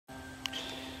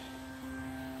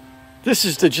This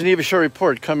is the Geneva Shore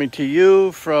Report coming to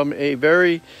you from a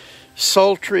very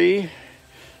sultry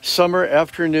summer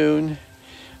afternoon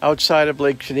outside of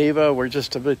Lake Geneva. We're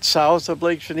just a bit south of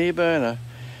Lake Geneva in a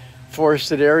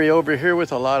forested area over here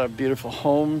with a lot of beautiful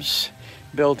homes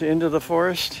built into the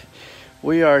forest.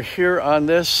 We are here on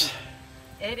this.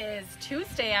 It is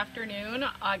Tuesday afternoon,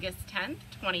 August 10th,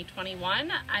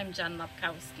 2021. I'm Jen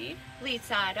Lepkowski.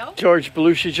 Lisa Otto. George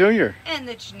Belushi Jr. And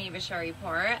the Geneva Shore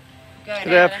Report.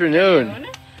 Good afternoon.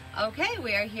 Okay,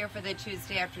 we are here for the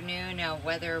Tuesday afternoon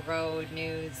weather, road,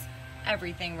 news,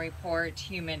 everything report,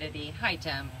 humidity, high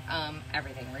temp,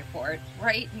 everything report.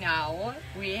 Right now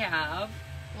we have...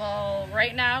 Well,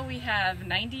 right now we have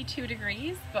 92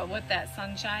 degrees, but with that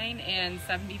sunshine and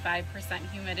 75%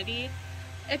 humidity,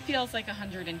 it feels like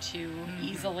 102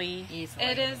 easily.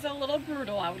 It is a little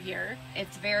brutal out here.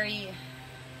 It's very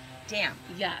damp.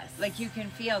 Yes. Like you can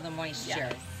feel the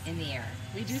moisture in the air.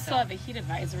 We do still have a heat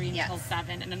advisory until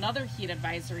 7 and another heat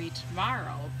advisory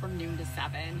tomorrow from noon to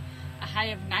 7. A high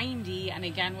of 90, and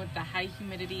again with the high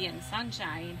humidity and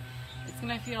sunshine, it's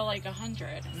going to feel like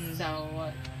 100.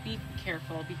 So be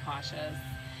careful, be cautious.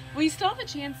 We still have a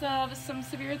chance of some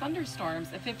severe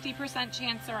thunderstorms, a 50%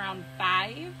 chance around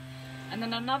 5, and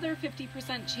then another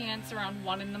 50% chance around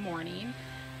 1 in the morning,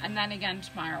 and then again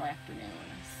tomorrow afternoon.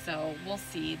 So we'll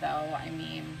see though. I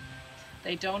mean,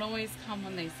 they don't always come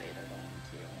when they say they're going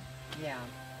to. Yeah.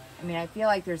 I mean, I feel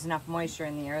like there's enough moisture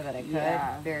in the air that it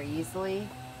could very easily.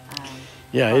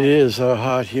 Yeah, it is a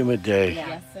hot, humid day.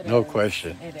 Yes, it no is.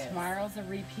 question. It is. Tomorrow's a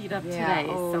repeat of today,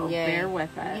 so bear with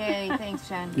it. Yay, thanks,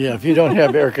 Jen. Yeah, if you don't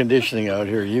have air conditioning out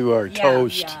here, you are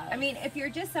toast. Yeah. I mean, if you're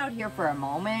just out here for a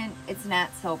moment, it's not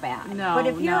so bad. No, but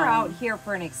if you're no. out here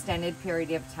for an extended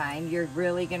period of time, you're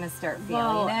really going to start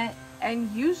feeling it.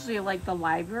 And usually, like, the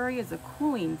library is a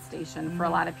cooling station for a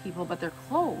lot of people, but they're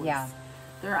closed. Yeah.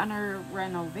 They're under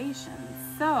renovation.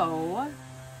 So,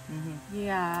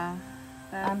 yeah.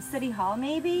 City Hall,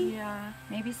 maybe? Yeah.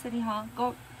 Maybe City Hall.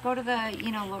 Go to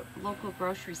the, local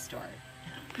grocery store.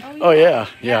 Oh, yeah.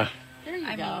 There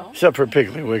you go. Except for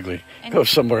Piggly Wiggly. Go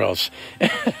somewhere else.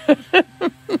 Just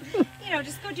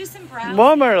go do some browsing.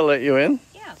 Walmart will let you in.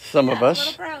 Yeah. Some of us. A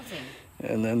little browsing.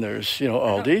 And then there's,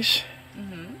 Aldi's.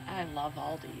 I love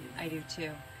Aldi. I do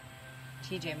too.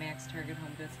 TJ Maxx, Target,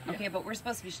 Home Goods. Okay, but we're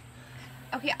supposed to be...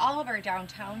 Okay, all of our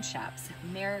downtown shops,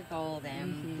 Marigold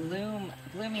and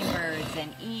Blooming Birds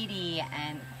and Edie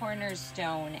and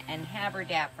Cornerstone and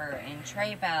Haberdapper and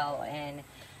Traybell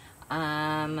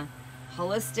and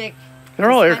Holistic. They're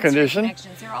all air conditioned.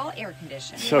 Connections. They're all air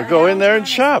conditioned. So go in there and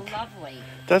shop. Lovely.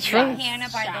 That's right. Hannah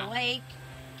by the lake,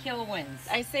 Kilwins.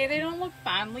 I say they don't look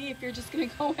fondly if you're just going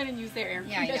to go in and use their air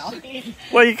conditioning.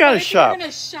 Well, you got to If shop. you're going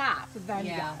to shop, then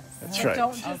yes. That's right.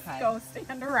 Don't just go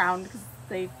stand around because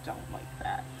they don't like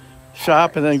that.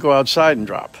 Shop and then go outside and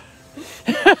drop.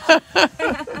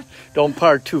 Don't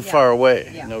park too far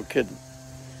away. Yeah. No kidding.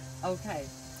 Okay.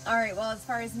 All right. Well, as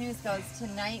far as news goes,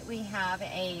 tonight we have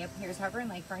a Piers Harbor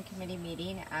and Lakefront Committee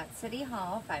meeting at City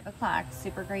Hall, 5 o'clock.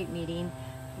 Super great meeting.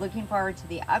 Looking forward to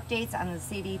the updates on the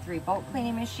CD3 boat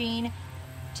cleaning machine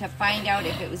to find out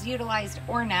if it was utilized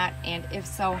or not, and if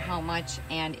so, how much,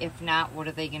 and if not, what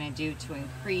are they going to do to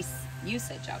increase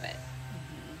usage of it.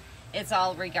 It's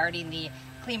all regarding the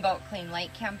Clean Boat, Clean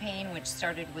Lake campaign, which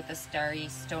started with the Starry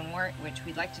Stonewort, which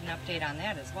we'd like an update on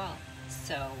that as well.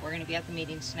 So we're going to be at the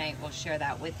meeting tonight. We'll share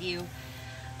that with you.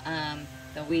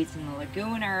 The weeds in the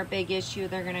lagoon are a big issue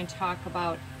they're going to talk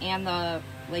about, and the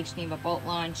Lake Geneva boat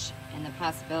launch and the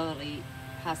possibility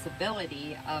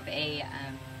of a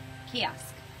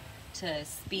kiosk to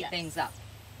speed things up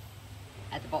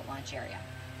at the boat launch area,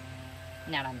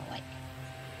 not on the lake.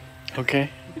 Okay.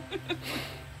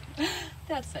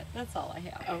 That's it. That's all I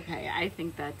have. Okay, I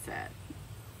think that's it.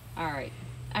 All right.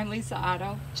 I'm Lisa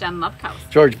Otto. Jen Lepkowski.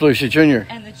 George Belushi Jr.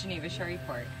 And the Geneva Shore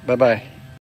Report. Bye-bye.